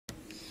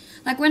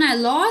Like when I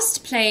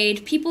last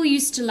played, people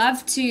used to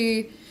love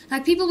to,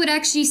 like people would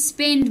actually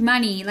spend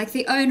money, like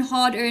their own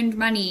hard-earned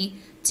money,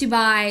 to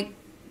buy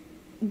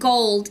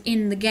gold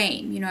in the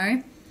game, you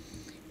know?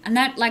 And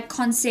that like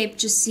concept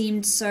just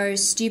seemed so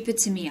stupid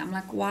to me. I'm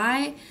like,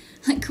 why?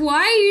 Like, why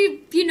are you,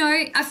 you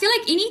know, I feel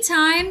like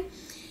anytime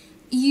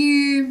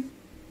you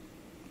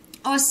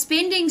are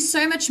spending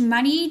so much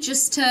money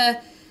just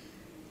to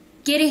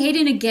get ahead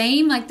in a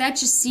game, like that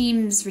just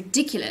seems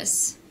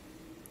ridiculous.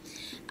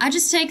 I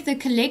just take the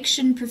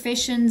collection,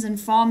 professions, and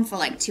farm for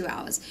like 2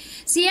 hours.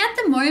 See, at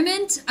the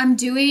moment, I'm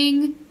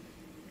doing,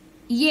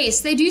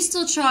 yes, they do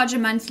still charge a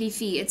monthly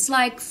fee. It's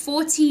like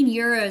 14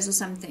 euros or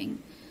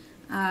something.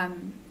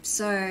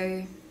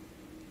 So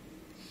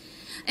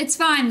it's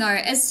fine though.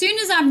 As soon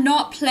as I'm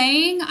not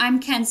playing, I'm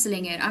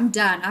canceling it. I'm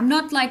done. I'm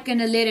not like going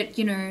to let it,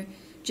 you know,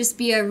 just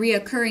be a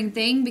reoccurring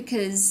thing,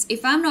 because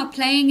if I'm not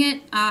playing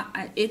it,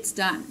 it's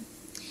done.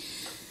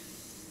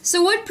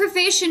 So what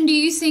profession do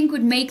you think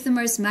would make the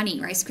most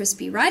money, Rice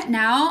Krispie? Right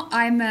now,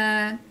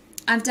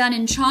 I've done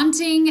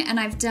enchanting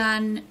and I've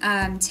done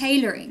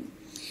tailoring.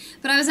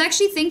 But I was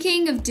actually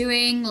thinking of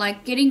doing,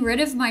 like, getting rid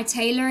of my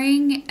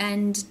tailoring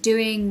and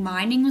doing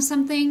mining or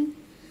something.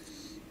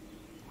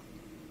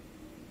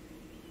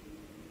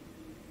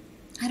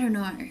 I don't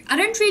know. I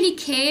don't really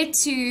care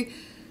to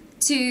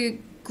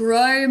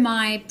grow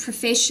my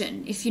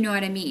profession, if you know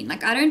what I mean.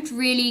 Like, I don't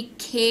really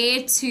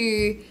care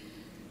to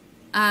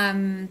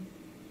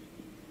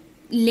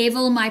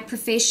level my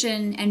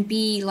profession and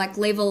be like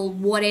level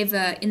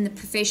whatever in the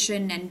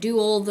profession and do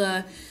all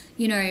the,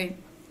 you know,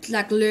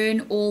 like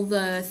learn all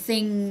the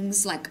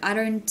things. Like I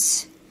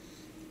don't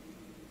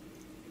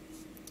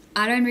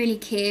really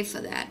care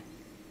for that.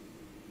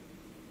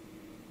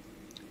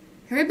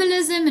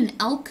 Herbalism and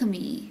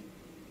alchemy.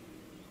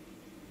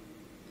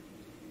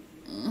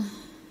 Ugh.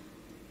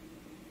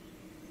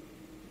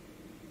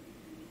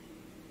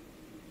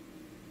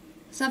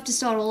 So I have to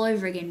start all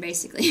over again,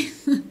 basically.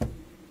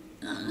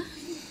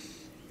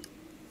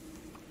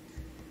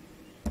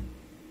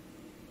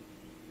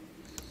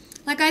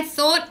 Like I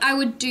thought I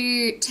would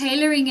do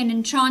tailoring and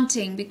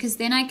enchanting, because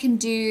then I can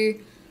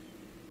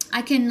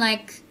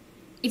like,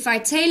 if I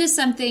tailor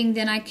something,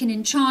 then I can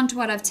enchant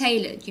what I've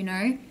tailored, you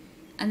know,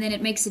 and then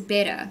it makes it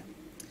better.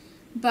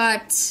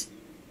 But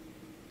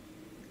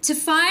to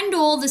find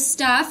all the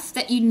stuff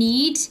that you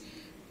need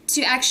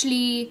to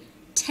actually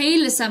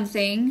tailor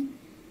something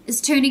is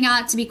turning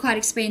out to be quite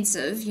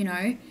expensive, you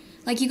know.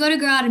 Like you got to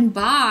go out and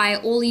buy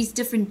all these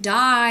different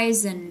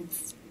dyes and,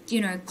 you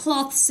know,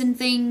 cloths and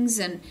things,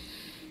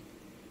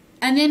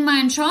 and then my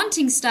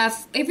enchanting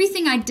stuff,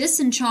 everything I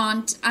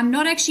disenchant, I'm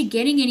not actually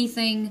getting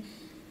anything.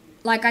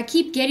 Like I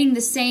keep getting the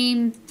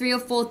same 3 or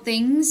 4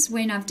 things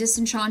when I've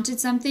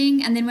disenchanted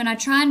something, and then when I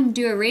try and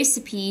do a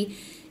recipe,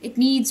 it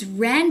needs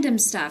random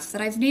stuff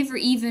that I've never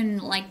even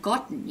like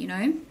gotten, you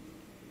know.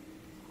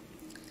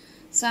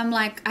 So I'm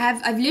like,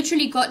 I've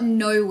literally gotten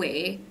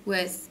nowhere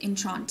with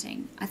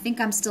enchanting. I think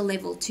I'm still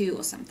level 2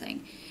 or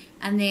something.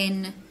 And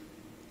then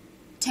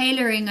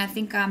tailoring, I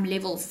think I'm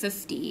level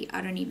 50. I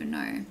don't even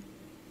know.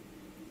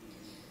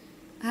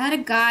 I had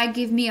a guy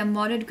give me a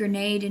modded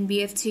grenade in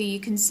BF2. You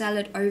can sell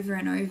it over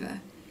and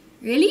over.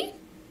 Really?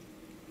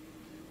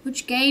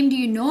 Which game do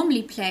you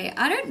normally play?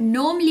 I don't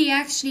normally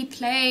actually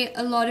play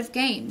a lot of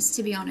games,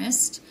 to be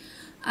honest.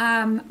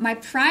 My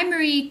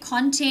primary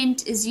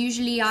content is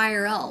usually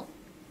IRL.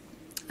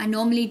 I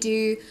normally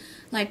do,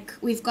 like,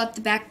 we've got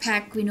the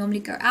backpack. We normally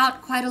go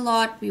out quite a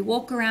lot. We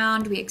walk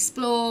around. We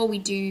explore. We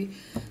do,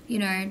 you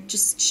know,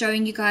 just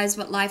showing you guys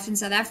what life in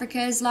South Africa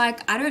is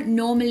like. I don't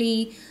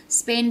normally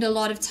spend a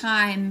lot of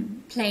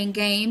time playing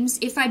games.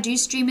 If I do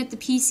stream at the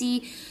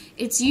PC,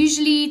 it's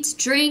usually to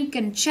drink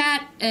and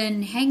chat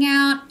and hang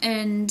out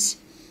and,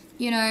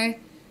 you know,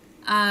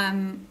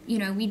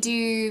 we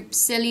do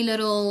silly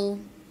little,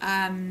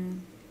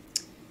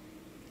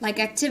 like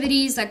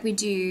activities, like we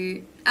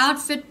do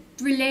outfit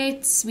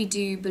relates, we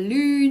do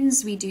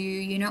balloons, we do,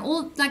 you know,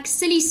 all like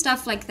silly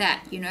stuff like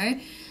that, you know.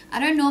 I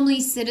don't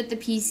normally sit at the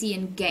PC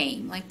and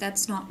game. Like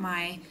that's not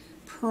my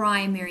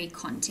primary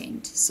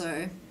content.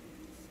 So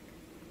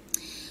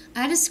I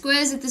had a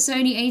squares at the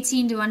Sony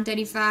 18 to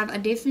 135. I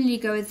definitely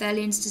go with that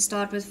lens to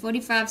start with.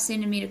 45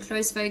 centimeter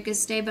close focus,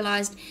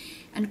 stabilized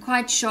and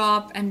quite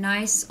sharp and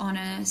nice on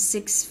a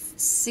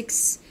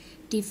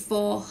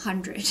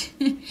 6400.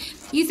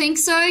 You think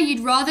so?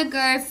 You'd rather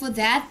go for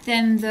that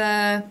than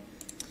the,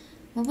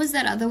 what was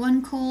that other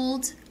one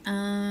called?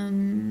 Let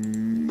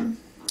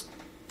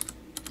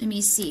me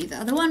see. The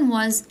other one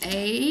was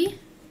a,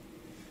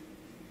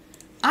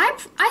 I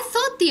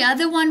thought the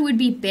other one would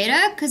be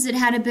better because it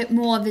had a bit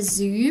more of a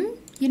zoom,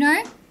 you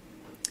know.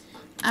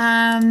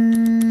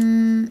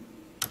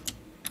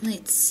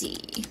 Let's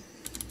see.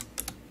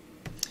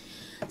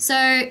 So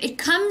it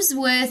comes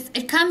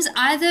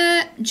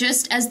either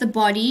just as the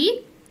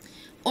body,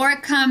 or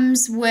it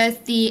comes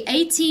with the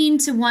 18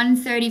 to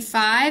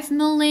 135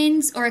 mil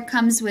lens, or it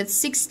comes with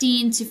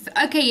 16 to,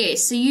 okay,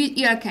 yes, so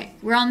you okay,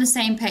 we're on the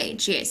same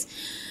page, yes.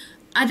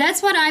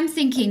 That's what I'm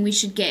thinking we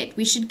should get.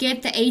 We should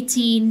get the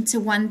 18 to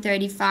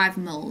 135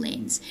 mil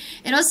lens.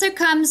 It also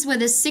comes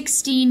with a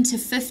 16 to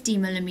 50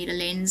 millimeter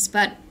lens,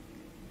 but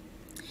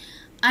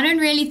I don't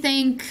really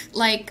think,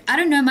 like, I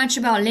don't know much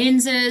about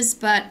lenses,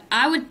 but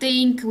I would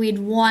think we'd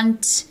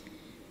want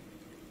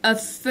a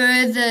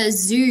further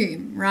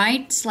zoom,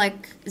 right?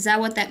 Like, is that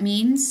what that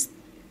means?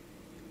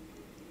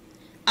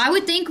 I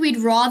would think we'd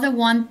rather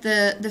want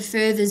the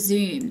further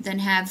zoom than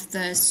have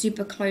the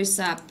super close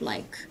up,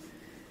 like,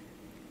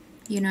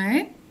 you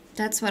know?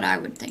 That's what I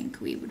would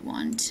think we would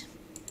want.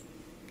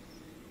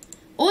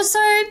 Also,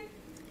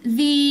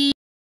 the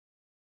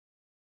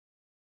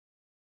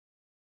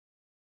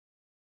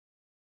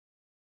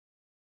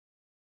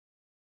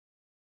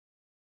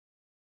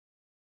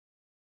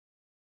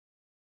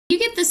you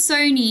get the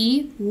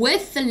Sony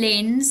with the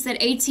lens, that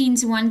 18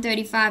 to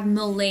 135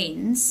 mil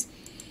lens,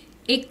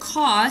 it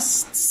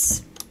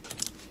costs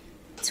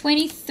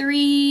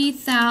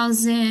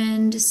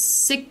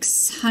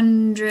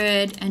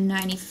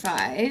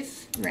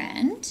 23,695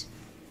 Rand.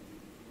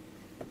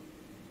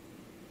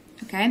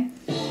 Okay.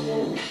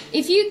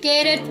 If you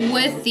get it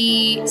with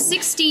the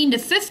 16 to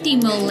 50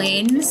 mil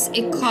lens,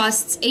 it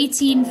costs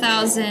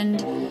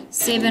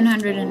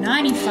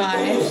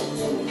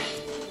 18,795.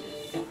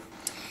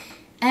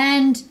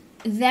 And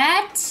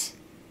that,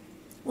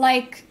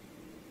 like,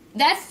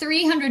 that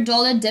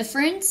 $300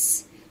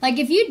 difference, like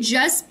if you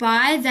just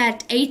buy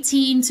that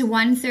 18 to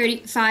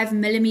 135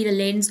 millimeter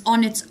lens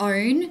on its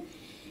own,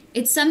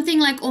 it's something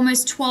like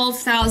almost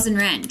 12,000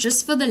 Rand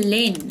just for the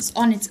lens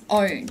on its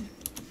own.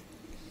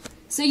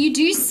 So you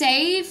do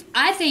save,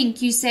 I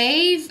think you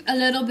save a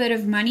little bit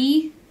of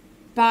money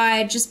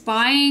by just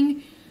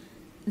buying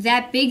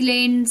that big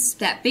lens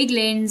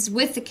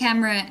with the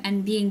camera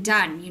and being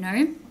done, you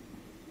know?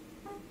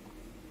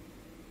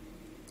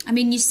 I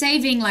mean, you're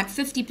saving like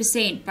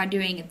 50% by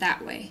doing it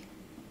that way.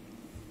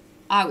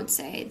 I would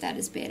say that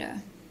is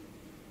better.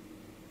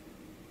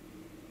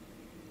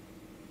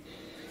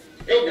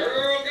 Go,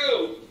 girl,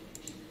 go.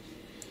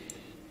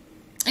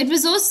 It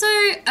was also,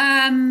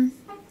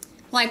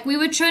 like, we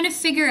were trying to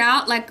figure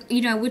out, like,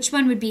 you know, which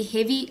one would be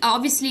heavy.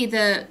 Obviously,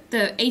 the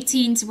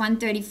 18 to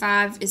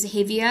 135 is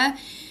heavier.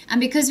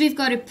 And because we've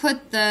got to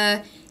put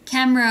the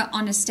camera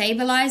on a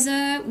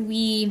stabilizer,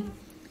 we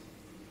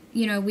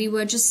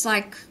were just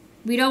like,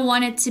 we don't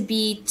want it to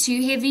be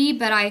too heavy,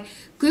 but I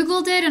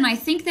Googled it and I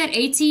think that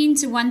 18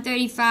 to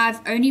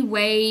 135 only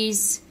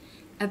weighs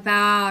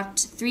about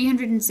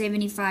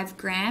 375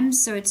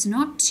 grams, so it's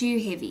not too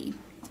heavy,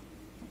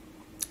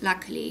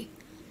 luckily.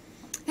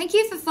 Thank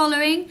you for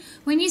following.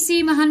 When you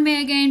see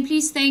Mahanme again,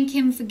 please thank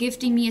him for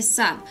gifting me a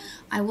sub.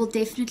 I will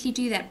definitely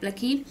do that,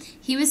 Blicky.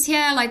 He was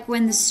here like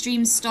when the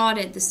stream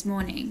started this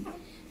morning.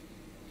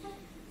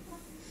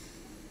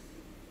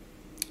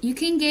 You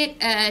can get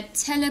a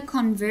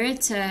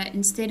teleconverter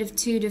instead of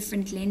 2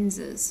 different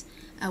lenses.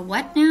 A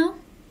what now?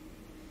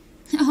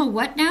 Oh,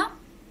 what now?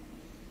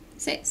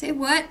 Say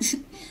what?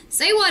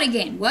 Say what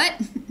again?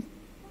 What?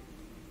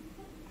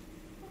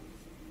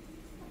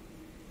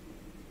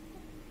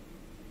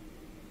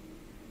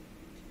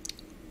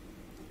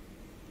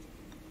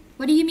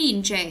 What do you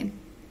mean, Jay?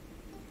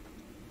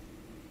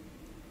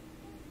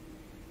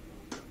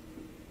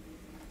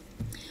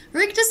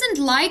 Rick doesn't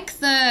like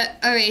the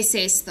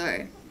AS6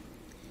 though.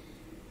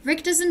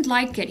 Rick doesn't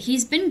like it.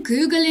 He's been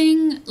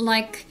Googling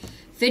like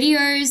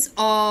videos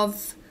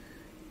of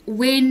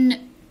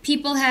when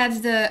people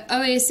have the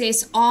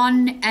AS6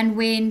 on and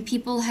when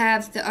people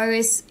have the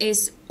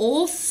AS6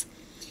 off,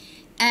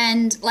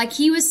 and like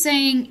he was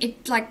saying,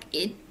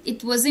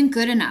 it wasn't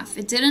good enough.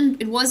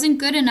 It wasn't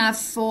good enough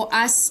for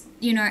us,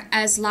 you know,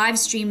 as live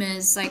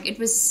streamers. Like, it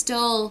was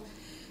still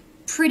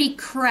pretty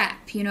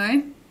crap, you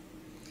know.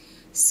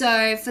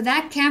 So for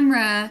that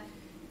camera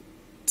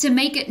to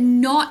make it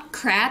not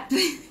crap,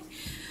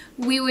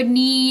 we would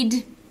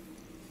need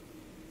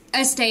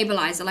a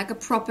stabilizer, like a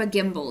proper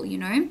gimbal, you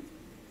know.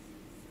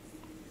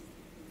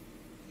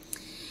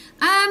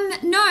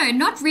 No,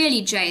 not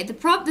really, Jay. The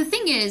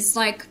thing is,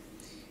 like,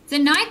 the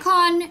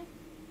Nikon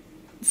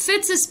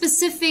fits a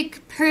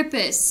specific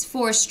purpose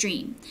for a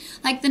stream.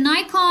 Like, the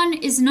Nikon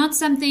is not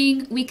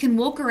something we can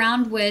walk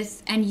around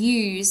with and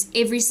use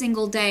every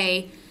single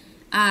day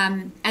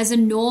as a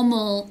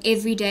normal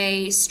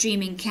everyday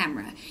streaming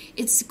camera.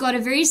 It's got a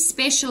very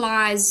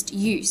specialized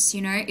use,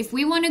 you know. If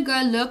we want to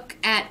go look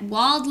at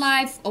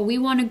wildlife, or we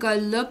want to go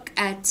look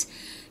at,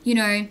 you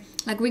know,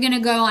 like we're going to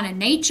go on a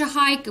nature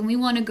hike and we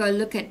want to go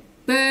look at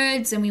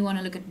birds and we want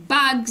to look at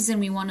bugs and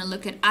we want to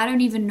look at I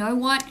don't even know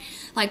what,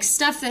 like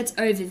stuff that's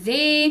over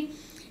there,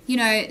 you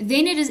know,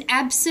 then it is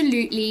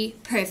absolutely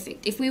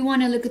perfect. If we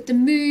want to look at the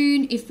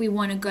moon, if we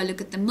want to go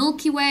look at the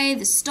Milky Way,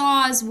 the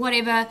stars,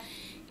 whatever,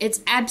 it's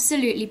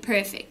absolutely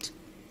perfect.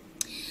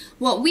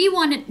 What we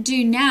want to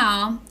do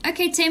now,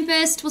 okay,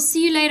 Tempest, we'll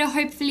see you later,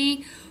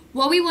 hopefully.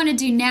 What we want to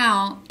do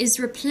now is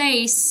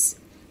replace,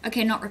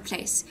 okay, not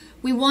replace.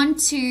 We want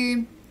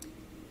to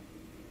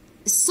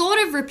sort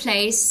of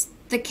replace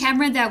the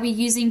camera that we're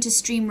using to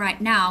stream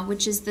right now,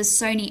 which is the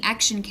Sony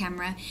action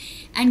camera,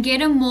 and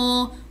get a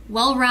more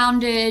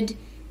well-rounded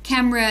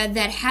camera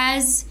that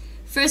has,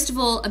 first of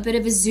all, a bit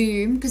of a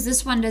zoom, because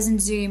this one doesn't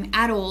zoom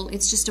at all.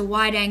 It's just a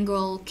wide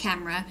angle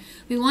camera.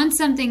 We want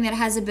something that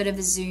has a bit of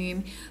a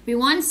zoom. We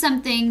want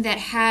something that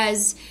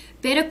has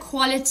better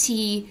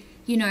quality,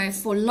 you know,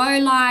 for low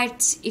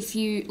light. If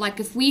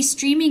we're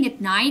streaming at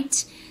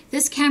night,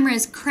 this camera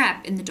is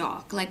crap in the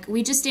dark. Like,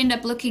 we just end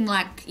up looking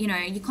like, you know,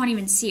 you can't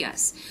even see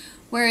us.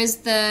 Whereas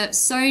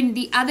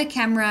the other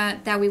camera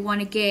that we want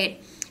to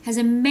get has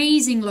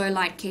amazing low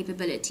light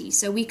capability.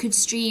 So we could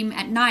stream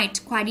at night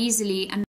quite easily and